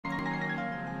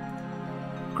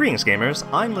Greetings gamers,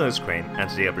 I'm LotusCrane, and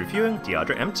today I'll be reviewing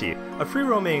Diadra Empty, a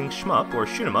free-roaming shmup or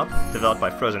shoot-'em-up developed by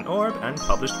Frozen Orb and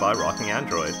published by Rocking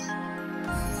Android.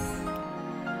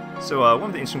 So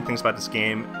one of the interesting things about this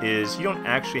game is you don't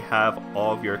actually have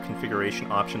all of your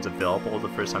configuration options available the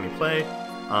first time you play.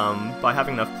 By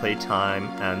having enough play time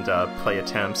and play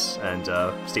attempts and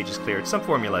stages cleared, some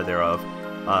formula thereof,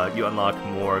 you unlock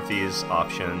more of these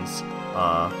options.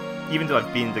 Even though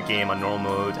I've beaten the game on normal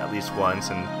mode at least once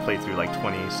and played through like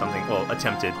 20-something, well,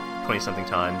 attempted 20-something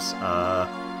times,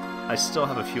 I still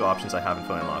have a few options I haven't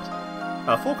fully unlocked.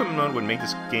 Full equipment mode would make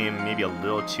this game maybe a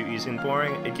little too easy and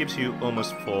boring. It gives you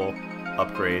almost full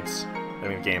upgrades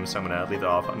in the game, so I'm going to leave it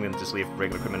off. I'm going to just leave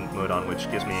regular equipment mode on,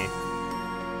 which gives me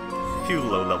a few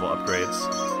low-level upgrades.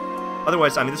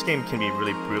 Otherwise, I mean, this game can be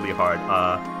really brutally hard.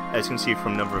 As you can see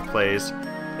from number of plays,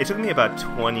 it took me about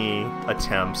 20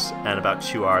 attempts and about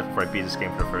 2 hours before I beat this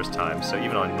game for the first time, so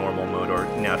even on normal mode, or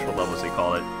natural level as they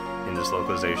call it in this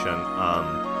localization,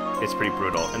 it's pretty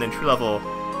brutal. And then true level,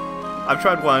 I've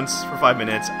tried once for 5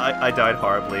 minutes, I died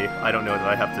horribly. I don't know that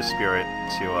I have the spirit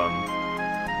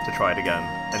to try it again.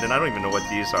 And then I don't even know what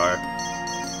these are.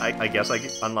 I guess I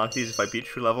unlock these if I beat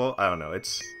true level? I don't know,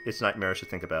 it's nightmarish to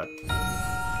think about.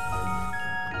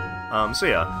 So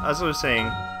yeah, as I was saying,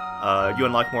 you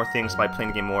unlock more things by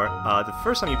playing the game more. The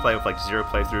first time you play with like 0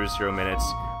 playthroughs, 0 minutes,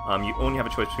 you only have a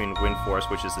choice between Wind Force,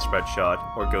 which is the spread shot,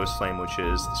 or Ghost Flame, which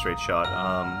is the straight shot,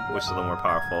 which is a little more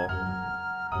powerful.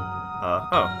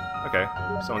 Oh, okay.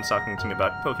 Someone's talking to me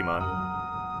about Pokemon.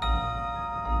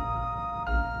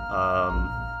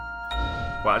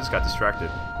 Wow, I just got distracted.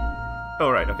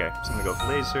 Oh, right, okay. So I'm gonna go with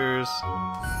lasers,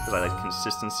 because I like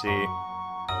consistency.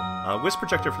 Wisp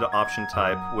Projector for the option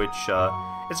type, which,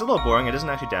 it's a little boring. It doesn't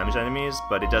actually damage enemies,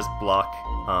 but it does block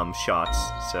shots,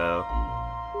 so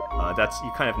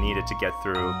you kind of need it to get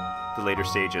through the later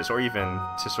stages, or even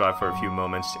to survive for a few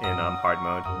moments in hard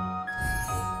mode.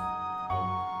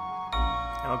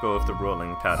 I'll go with the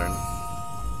rolling pattern.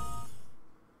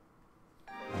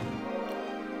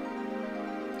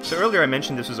 So earlier I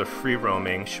mentioned this was a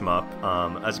free-roaming shmup,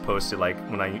 as opposed to like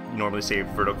when I normally say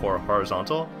vertical or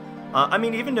horizontal. I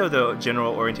mean, even though the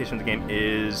general orientation of the game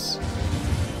is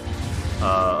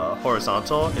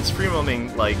horizontal, it's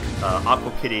free-roaming like Aqua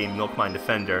Kitty Milk Mine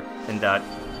Defender, in that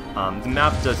the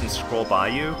map doesn't scroll by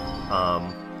you.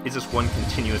 It's just one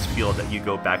continuous field that you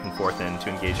go back and forth in to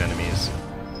engage enemies.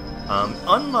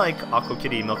 Unlike Aqua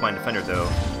Kitty Milk Mine Defender, though,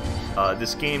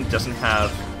 this game doesn't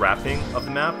have wrapping of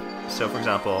the map. So, for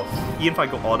example, even if I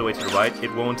go all the way to the right,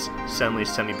 it won't suddenly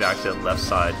send me back to the left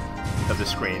side of the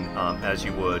screen as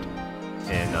you would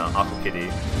in Aqua Kitty.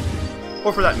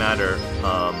 Or for that matter,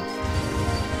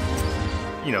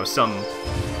 you know, some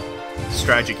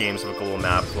strategy games with a global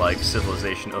map like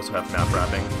Civilization also have map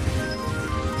wrapping.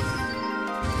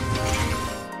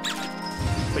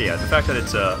 But yeah, the fact that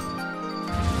it's a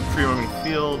free-roaming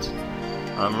field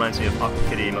reminds me of Aqua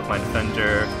Kitty, Milk Mine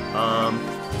Defender.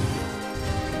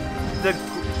 The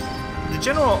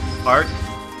general art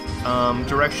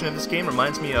direction of this game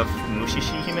reminds me of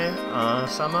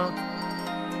Mushishihime-sama.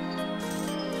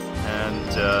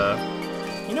 And,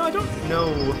 you know, I don't know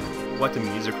what the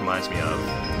music reminds me of.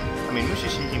 I mean,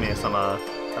 Mushishihime-sama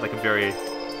had like a very,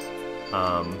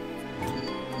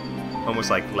 almost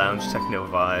like lounge techno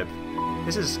vibe.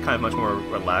 This is kind of much more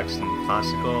relaxed and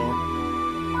classical.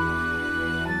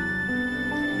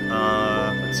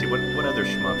 Let's see, what other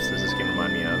shmups does this game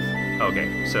remind me of?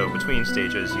 Okay, so between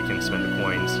stages you can spend the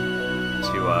coins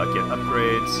to get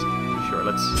upgrades. Sure,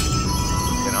 let's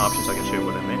get an option so I can show you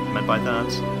what I meant by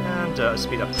that. And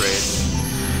speed upgrade.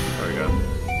 There we go.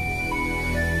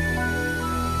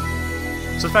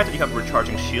 So the fact that you have a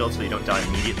recharging shield so you don't die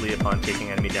immediately upon taking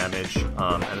enemy damage,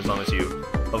 and as long as you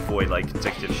avoid like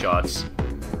consecutive shots,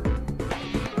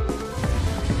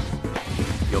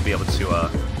 you'll be able to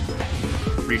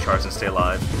recharge and stay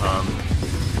alive.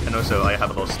 And also I have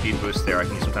a little speed boost there I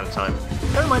can use from time to time.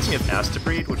 That reminds me of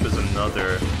Astebreed, which was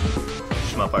another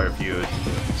shmup I reviewed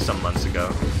some months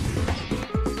ago.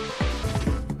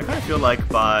 I kind of feel like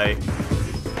by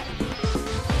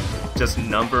just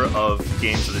number of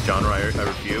games of the genre I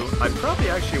review, I probably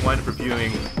actually wind up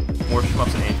reviewing more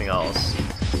shmups than anything else.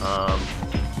 I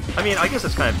mean, I guess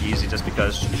it's kind of easy just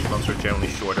because shmups are generally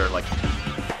shorter. Like,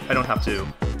 I don't have to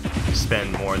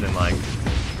spend more than like,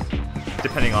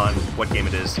 depending on what game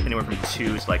it is, anywhere from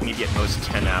 2 to like maybe at most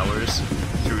 10 hours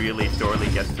to really thoroughly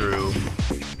get through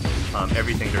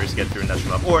everything there is to get through in that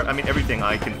shmup. Or, I mean, everything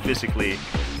I can physically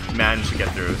manage to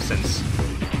get through, since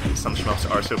some shmups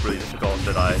are so really difficult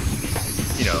that I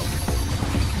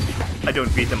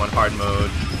don't beat them on hard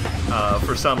mode.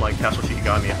 For some, like Castle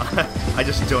Shikigami, I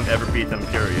just don't ever beat them,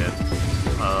 period.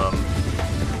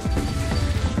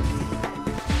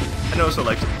 And also,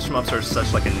 like, shmups are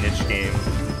such like a niche game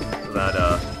that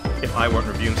if I weren't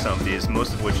reviewing some of these,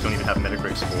 most of which don't even have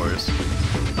Metacritic scores,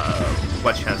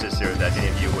 what chance is there that any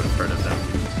of you would have heard of them?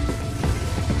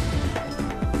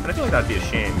 And I feel like that'd be a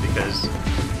shame, because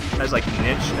as like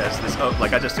niche as this, oh,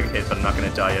 like I just took a hit, but I'm not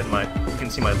gonna die yet. You can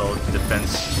see my little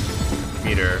defense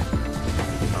meter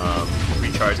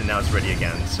recharge, and now it's ready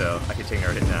again, so I can take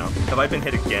another hit now. If I'd been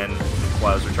hit again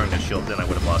while I was returning the shield, then I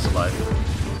would have lost a life.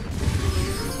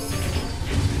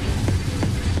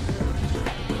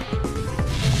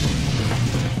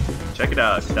 Check it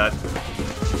out, that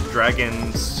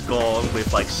dragon skull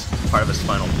with like part of a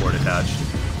spinal cord attached.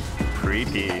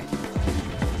 Creepy.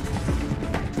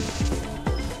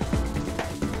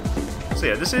 So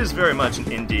yeah, this is very much an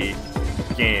indie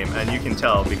game, and you can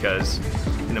tell because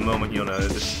in a moment you'll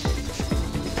notice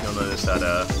that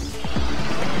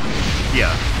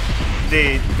yeah,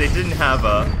 they didn't have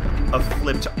a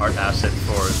flipped art asset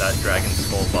for that dragon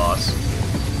skull boss.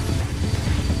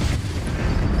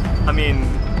 I mean,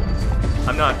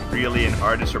 I'm not really an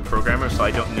artist or programmer, so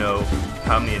I don't know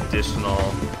how many additional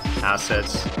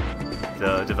assets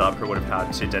the developer would have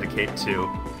had to dedicate to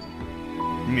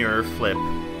mirror flip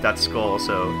that skull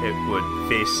so it would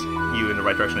face you in the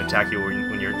right direction and attack you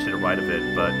when you're to the right of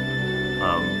it, but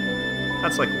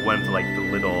that's like one of the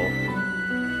little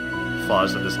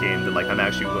flaws of this game that like I'm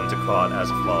actually willing to call it as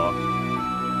a flaw.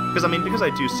 Because because I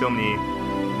do so many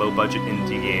low-budget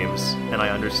indie games, and I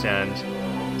understand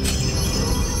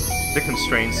the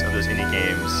constraints of those indie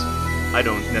games, I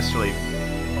don't necessarily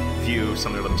view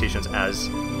some of their limitations as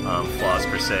flaws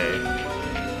per se.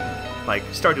 Like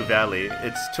Stardew Valley,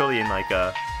 it's totally in like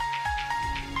a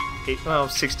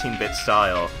 16-bit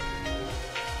style,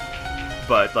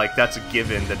 but like that's a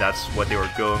given that that's what they were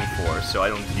going for, so I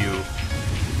don't view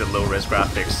the low-res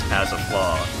graphics as a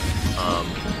flaw.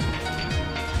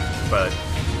 But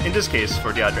in this case,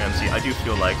 for Diadra Empty, I do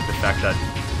feel like the fact that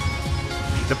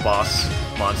the boss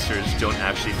monsters don't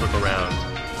actually flip around,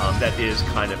 that is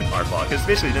kind of an art flaw, because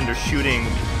basically then they're shooting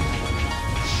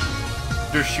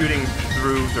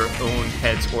through their own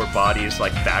heads or bodies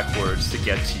like backwards to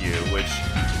get to you, which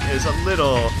is a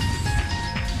little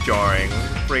jarring,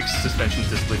 breaks suspension of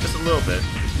disbelief just a little bit.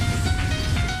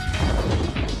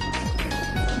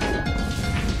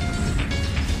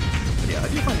 But yeah, I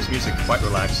do find this music quite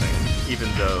relaxing, even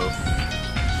though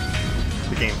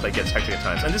the gameplay gets hectic at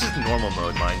times. And this is normal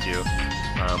mode, mind you,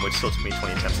 which still took me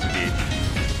 20 attempts to beat.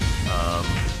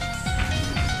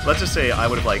 Let's just say I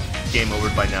would have like game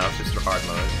overed by now just for hard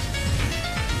mode.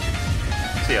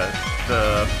 So yeah,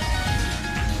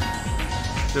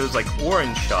 those like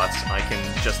orange shots I can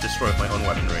just destroy with my own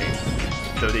weaponry,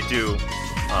 though they do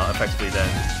effectively then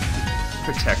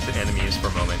protect the enemies for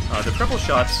a moment. The purple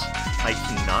shots I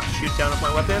cannot shoot down with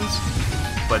my weapons,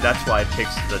 but that's why I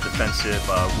picked the defensive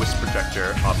Wisp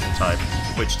Projector option type,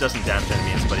 which doesn't damage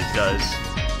enemies, but it does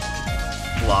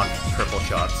block purple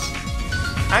shots.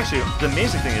 Actually, the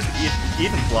amazing thing is it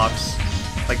even blocks,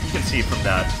 like you can see from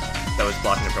that was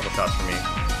blocking the purple shots for me.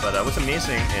 But what's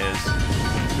amazing is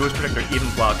the Wisp Projector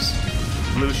even blocks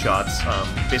blue shots,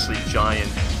 basically giant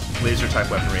laser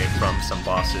type weaponry from some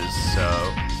bosses. So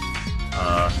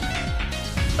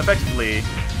effectively,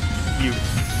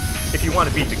 if you want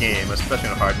to beat the game,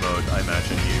 especially in hard mode, I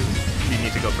imagine you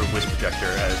need to go for Wisp Projector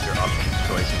as your option of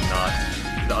choice and not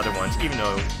the other ones, even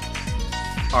though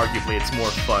arguably it's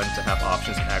more fun to have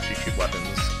options and actually shoot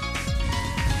weapons.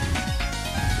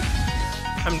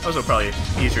 I mean, also probably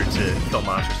easier to kill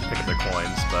monsters and pick up their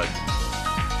coins, but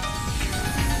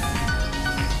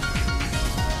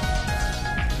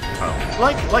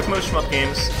like most shmup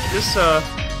games, this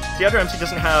Diadra Empty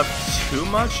doesn't have too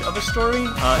much of a story.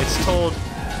 It's told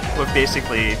with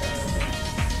basically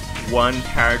one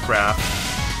paragraph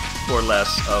or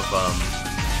less of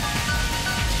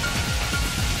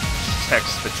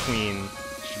text between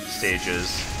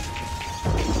stages,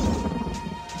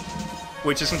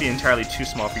 which is going to be entirely too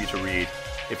small for you to read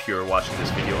if you're watching this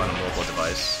video on a mobile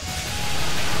device.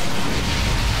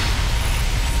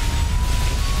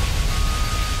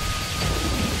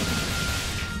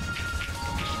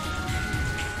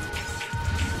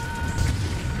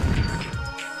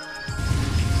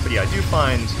 But yeah, I do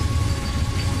find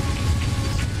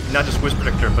not just Wisp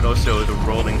Predictor, but also the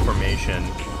rolling formation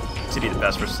to be the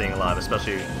best for staying alive,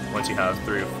 especially once you have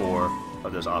 3 or 4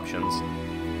 of those options.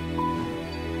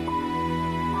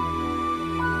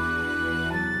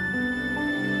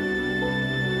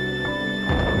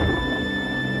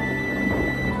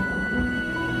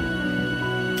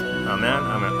 Oh man,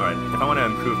 alright, if I want to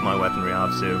improve my weaponry, I'll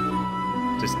have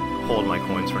to just hold my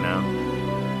coins for now.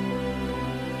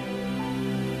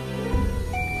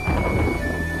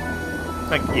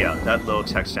 Like, yeah, that little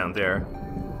text down there.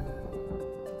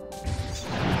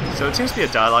 So it seems to be a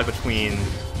dialogue between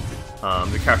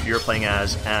the character you're playing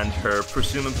as and her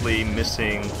presumably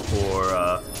missing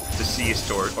or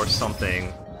deceased or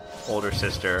something older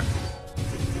sister.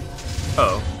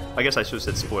 Oh, I guess I should have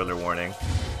said spoiler warning.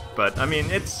 But, I mean,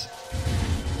 it's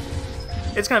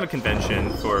kind of a convention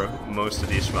for most of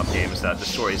these shmup games that the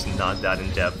story's not that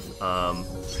in-depth. I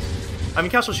mean,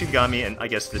 Castle Shikigami and I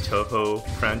guess the Toho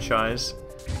franchise,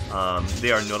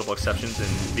 they are notable exceptions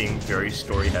in being very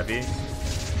story-heavy.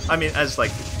 I mean, as,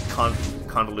 like,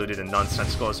 convoluted and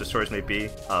nonsensical as their stories may be,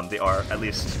 they are at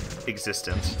least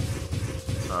existent.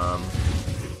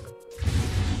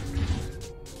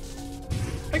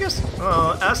 I guess,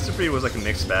 Astebreed was like a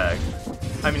mixed bag.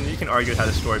 I mean, you can argue it had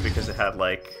a story because it had,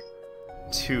 like,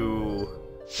 2,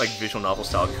 like, visual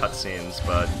novel-style cutscenes,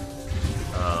 but,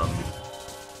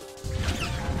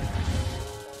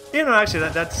 you know, actually,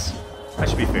 I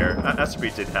should be fair.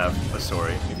 Astebreed did have a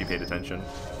story, if you paid attention.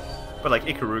 But, like,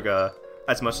 Ikaruga,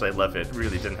 as much as I love it,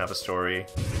 really didn't have a story.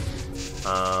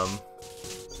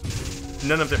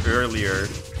 None of the earlier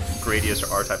Gradius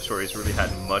or R-type stories really had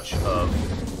much of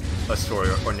a story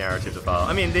or narrative to follow.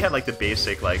 I mean, they had, like, the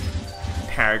basic, like,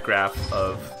 paragraph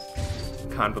of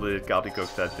convoluted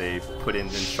gobbledygook that they put in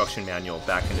the instruction manual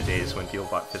back in the days when people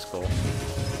bought physical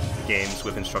games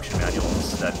with instruction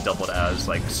manuals that doubled as,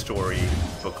 like, story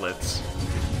booklets.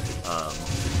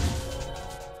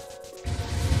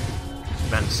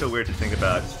 Man, it's so weird to think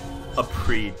about a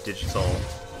pre-digital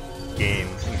game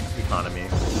economy.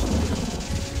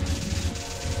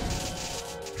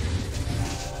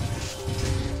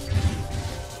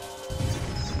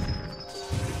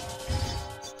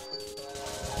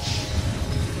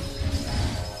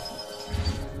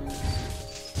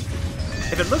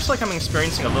 If it looks like I'm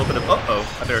experiencing a little bit of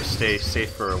I better stay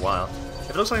safe for a while. If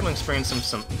it looks like I'm experiencing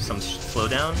some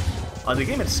slowdown, the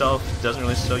game itself doesn't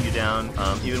really slow you down,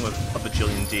 even with a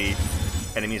bajillion D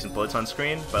enemies and bullets on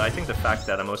screen, but I think the fact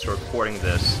that I'm also recording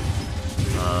this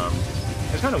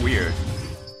is kind of weird.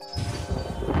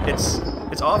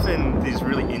 It's often these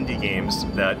really indie games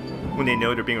that when they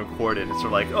know they're being recorded, it's sort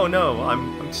of like, oh no,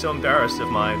 I'm so embarrassed of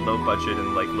my low budget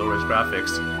and like low res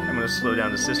graphics, I'm going to slow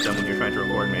down the system when you're trying to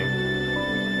record me.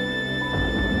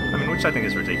 I mean, which I think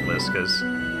is ridiculous, because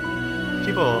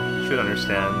people should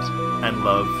understand and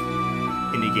love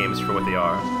indie games for what they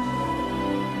are.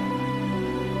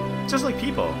 Just like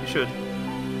people, you should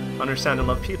understand and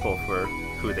love people for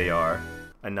who they are,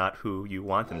 and not who you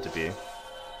want them to be.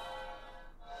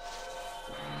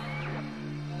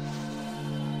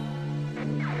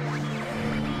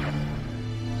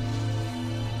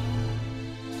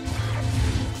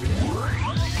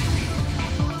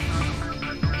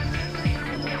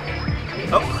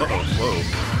 Whoa.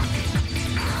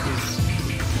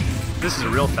 This is a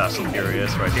real Fast and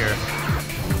Furious right here.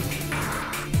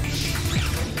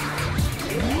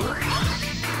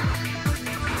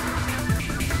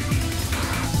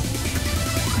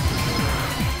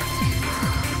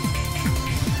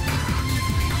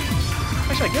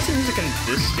 Actually, I guess the music in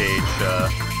this stage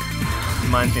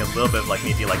reminds me a little bit of like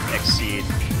maybe like Exceed,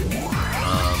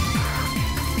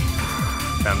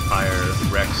 Vampire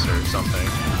Rex or something.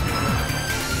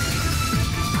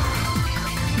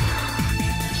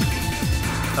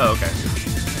 Oh, okay.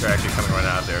 They're actually coming right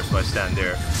out of there, so I stand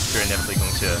there. They're inevitably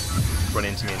going to run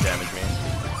into me and damage me.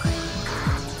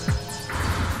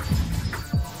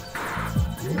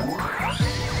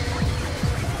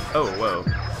 Oh, whoa.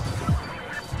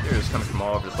 They're just coming from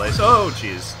all over the place. Oh,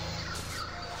 jeez.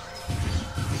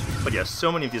 But yeah,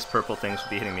 so many of these purple things would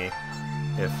be hitting me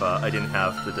if I didn't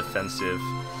have the defensive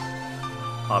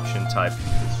option type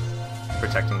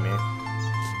protecting me.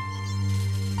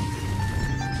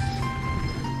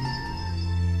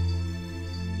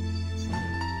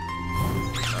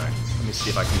 Let me see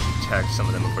if I can detect some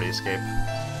of them before they escape.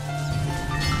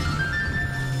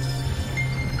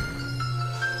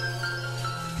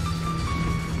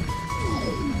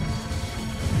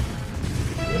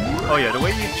 Oh yeah, the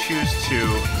way you choose to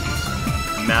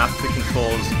map the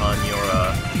controls on your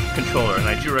controller, and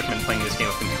I do recommend playing this game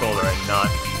with controller and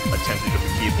not attempting with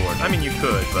the keyboard. I mean, you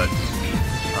could, but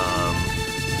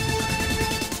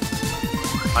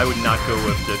I would not go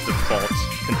with the default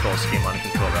control scheme on a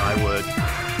controller.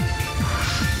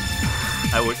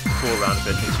 I would fool around a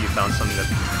bit until you found something that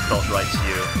felt right to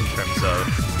you in terms of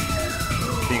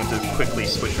being able to quickly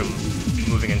switch from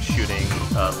moving and shooting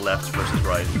left versus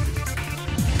right.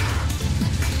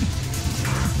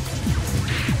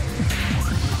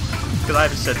 Because I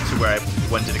have it set to where I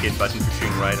have one dedicated button for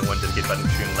shooting right and one dedicated button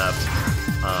for shooting left.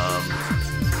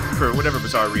 For whatever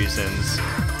bizarre reasons,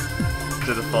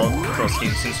 the default control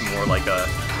scheme seems more like a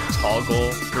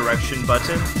toggle direction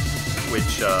button,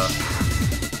 which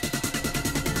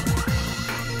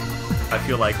I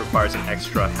feel like requires an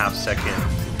extra half second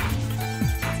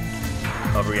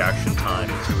of reaction time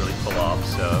to really pull off,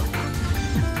 so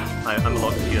I'm a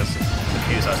little confused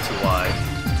as to why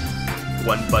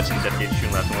one button dedicated to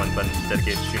shooting left and one button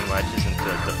dedicated to shooting right isn't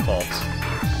the default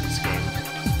in this game.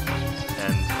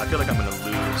 And I feel like I'm going to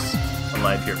lose a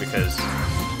life here because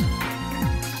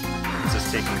it's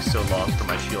just taking so long for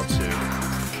my shield to...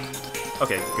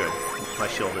 Okay, good. My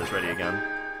shield is ready again.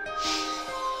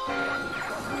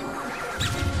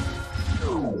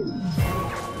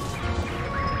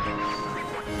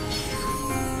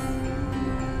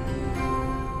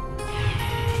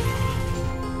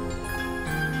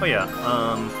 Oh yeah,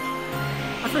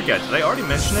 I forget, did I already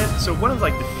mention it? So one of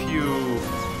like the few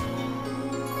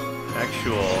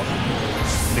actual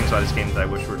things about this game that I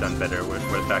wish were done better were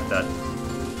the fact that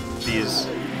these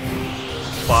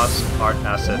boss art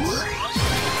assets...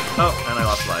 Oh, and I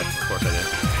lost life, of course I did.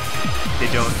 They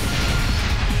don't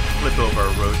flip over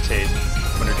or rotate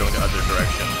when they're going the other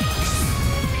direction.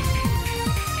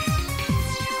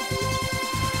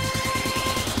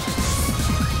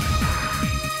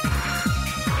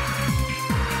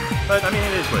 But, I mean,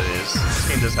 it is what it is. This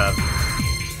game does have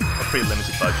a pretty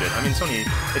limited budget. I mean,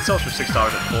 it sells for $6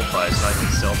 at full price, not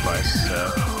even sale price,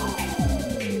 so...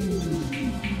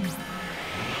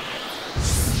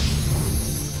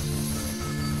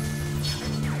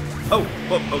 Oh!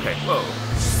 Whoa, okay, whoa.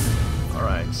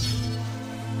 Alright.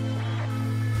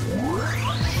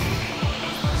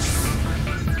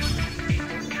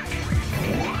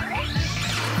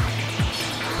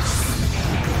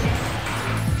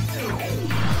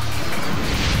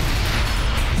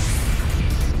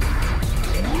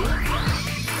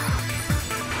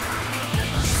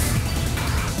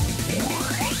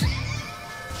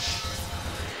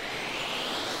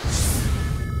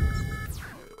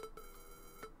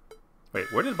 Wait,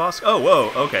 where did the boss... Oh,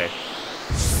 whoa, okay.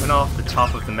 Went off the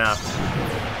top of the map.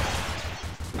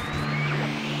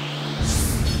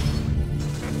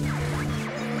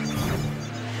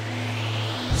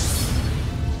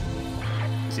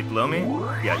 Is he below me?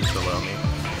 Yeah, he's below me.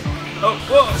 Oh,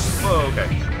 whoa! Whoa, okay.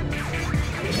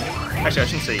 Actually, I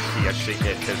shouldn't say he, I should say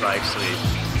it, because I actually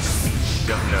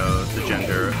don't know the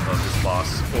gender of this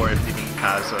boss, or if it even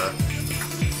has a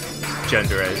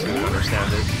gender as you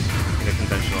understand it. In a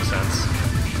conventional sense.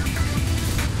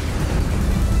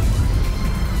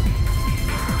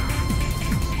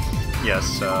 Yes,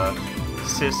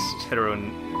 cis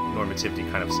heteronormativity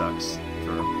kind of sucks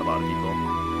for a lot of people.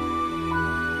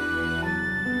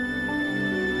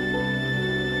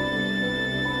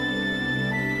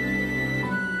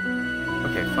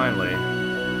 Okay, finally.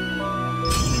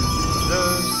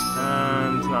 Those,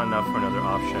 and not enough for another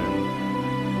option.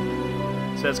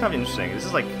 So it's kind of interesting. This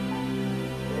is like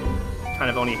kind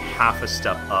of only half a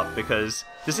step up, because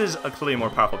this is a clearly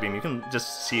more powerful beam. You can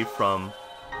just see from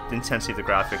the intensity of the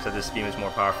graphics that this beam is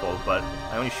more powerful, but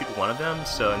I only shoot one of them,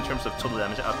 so in terms of total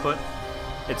damage output,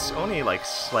 it's only like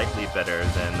slightly better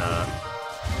than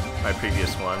my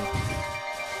previous one.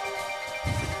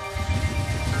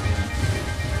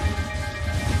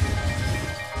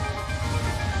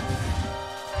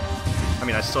 I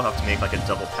mean, I still have to make like a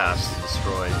double pass to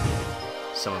destroy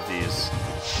some of these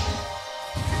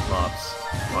mobs,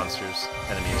 monsters,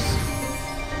 enemies.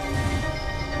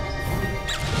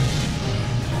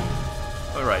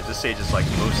 Alright, this stage is like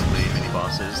mostly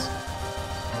mini-bosses.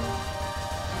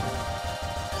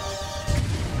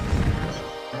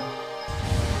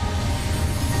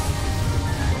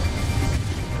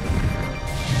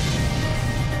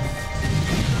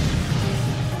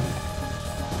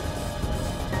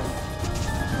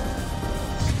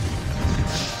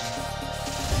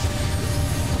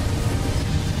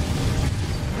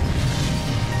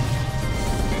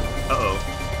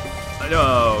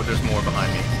 No, there's more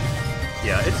behind me.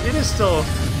 Yeah, it is still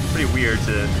pretty weird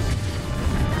to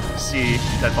see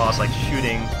that boss like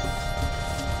shooting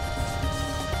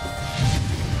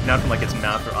not from like its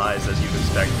mouth or eyes as you'd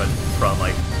expect, but from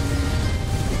like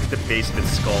the base of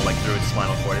its skull, like through its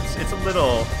spinal cord. It's a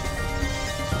little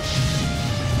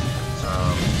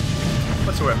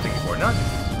what's the word I'm thinking for? Not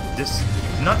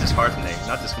disheartening,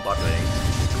 not discombobulating.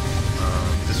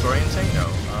 Disorienting?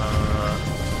 No.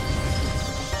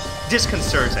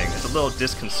 Disconcerting. It's a little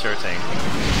disconcerting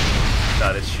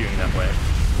that it's shooting that way.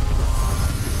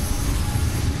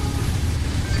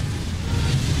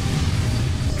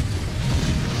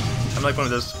 I'm like one of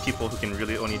those people who can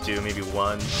really only do maybe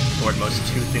one or at most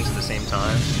two things at the same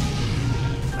time.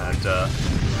 And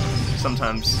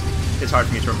sometimes it's hard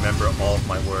for me to remember all of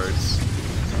my words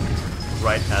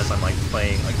right as I'm like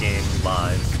playing a game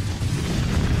live.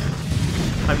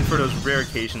 I mean, for those rare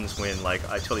occasions when like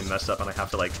I totally mess up and I have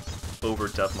to like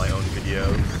overdub my own video,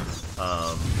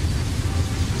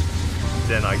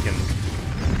 then I can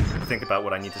think about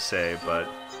what I need to say, but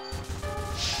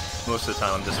most of the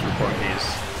time I'm just recording these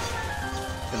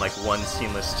in like one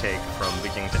seamless take from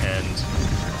beginning to end,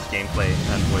 gameplay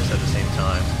and voice at the same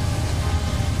time.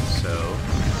 So,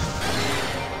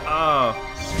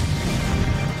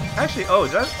 actually,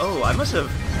 I must have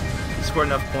scored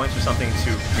enough points or something to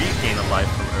regain a life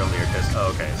from earlier, because,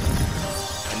 okay.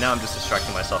 And now I'm just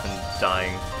distracting myself and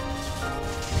dying,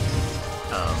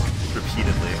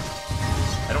 repeatedly.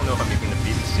 I don't know if I'm even gonna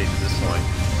beat the stage at this point.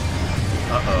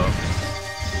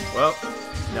 Well,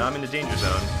 now I'm in the danger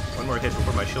zone. One more hit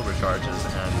before my shield recharges,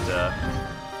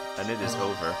 and it is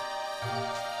over.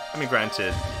 I mean,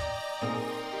 granted,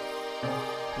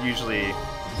 usually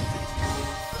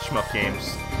shmup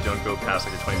games don't go past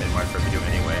like the 20-minute mark for a video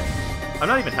anyway. I'm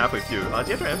not even halfway through.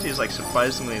 Diadra Empty is like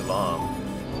surprisingly long.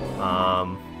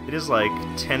 It is like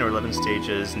 10 or 11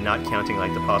 stages, not counting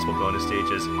like the possible bonus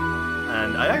stages.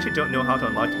 And I actually don't know how to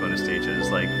unlock the bonus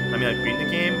stages. Like, I mean, I've beaten the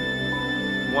game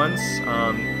once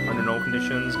under normal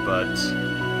conditions, but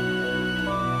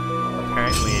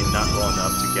apparently not well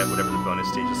enough to get whatever the bonus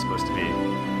stage is supposed to be,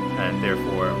 and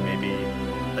therefore maybe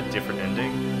a different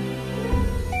ending.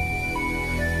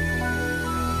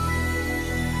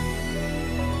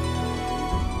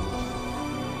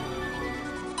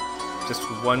 Just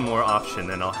one more option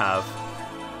and I'll have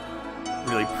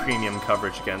really premium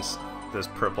coverage against those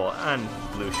purple and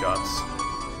blue shots.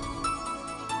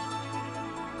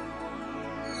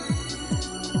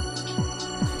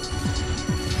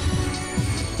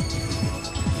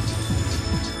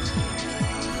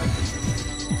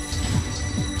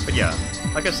 But yeah,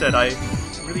 like I said, I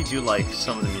really do like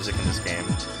some of the music in this game.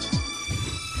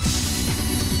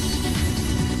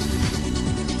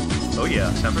 Oh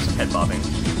yeah, time for some head bobbing.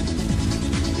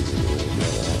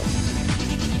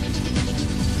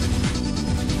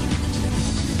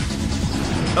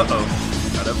 Uh-oh.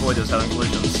 Gotta avoid those head-on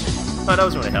collisions. Oh, that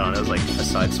wasn't really head-on, it was like a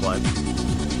side swipe.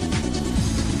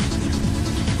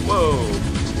 Whoa!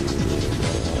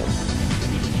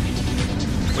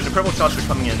 When the purple shots are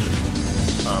coming in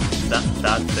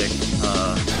that thick,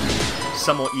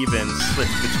 some will even slip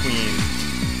between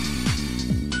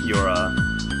your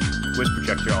whiz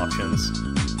projector options.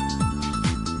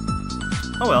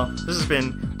 Oh well, this has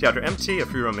been Diadra Empty, a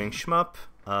free roaming shmup.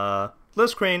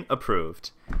 LotusCrane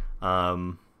approved.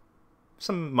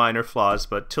 Some minor flaws,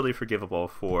 but totally forgivable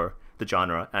for the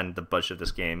genre and the budget of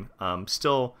this game.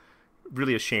 Still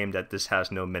really ashamed that this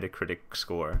has no Metacritic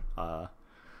score.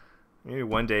 Maybe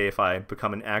one day if I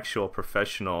become an actual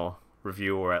professional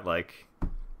reviewer at like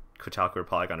Kotaku or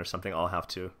Polygon or something, I'll have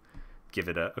to give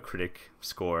it a critic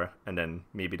score, and then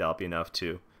maybe that'll be enough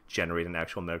to generate an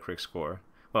actual Metacritic score.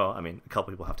 Well, I mean, a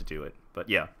couple people have to do it, but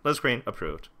yeah, LotusCrane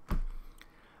approved.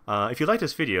 If you like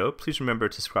this video, please remember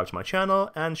to subscribe to my channel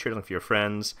and share it with your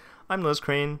friends. I'm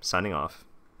LotusCrane, signing off.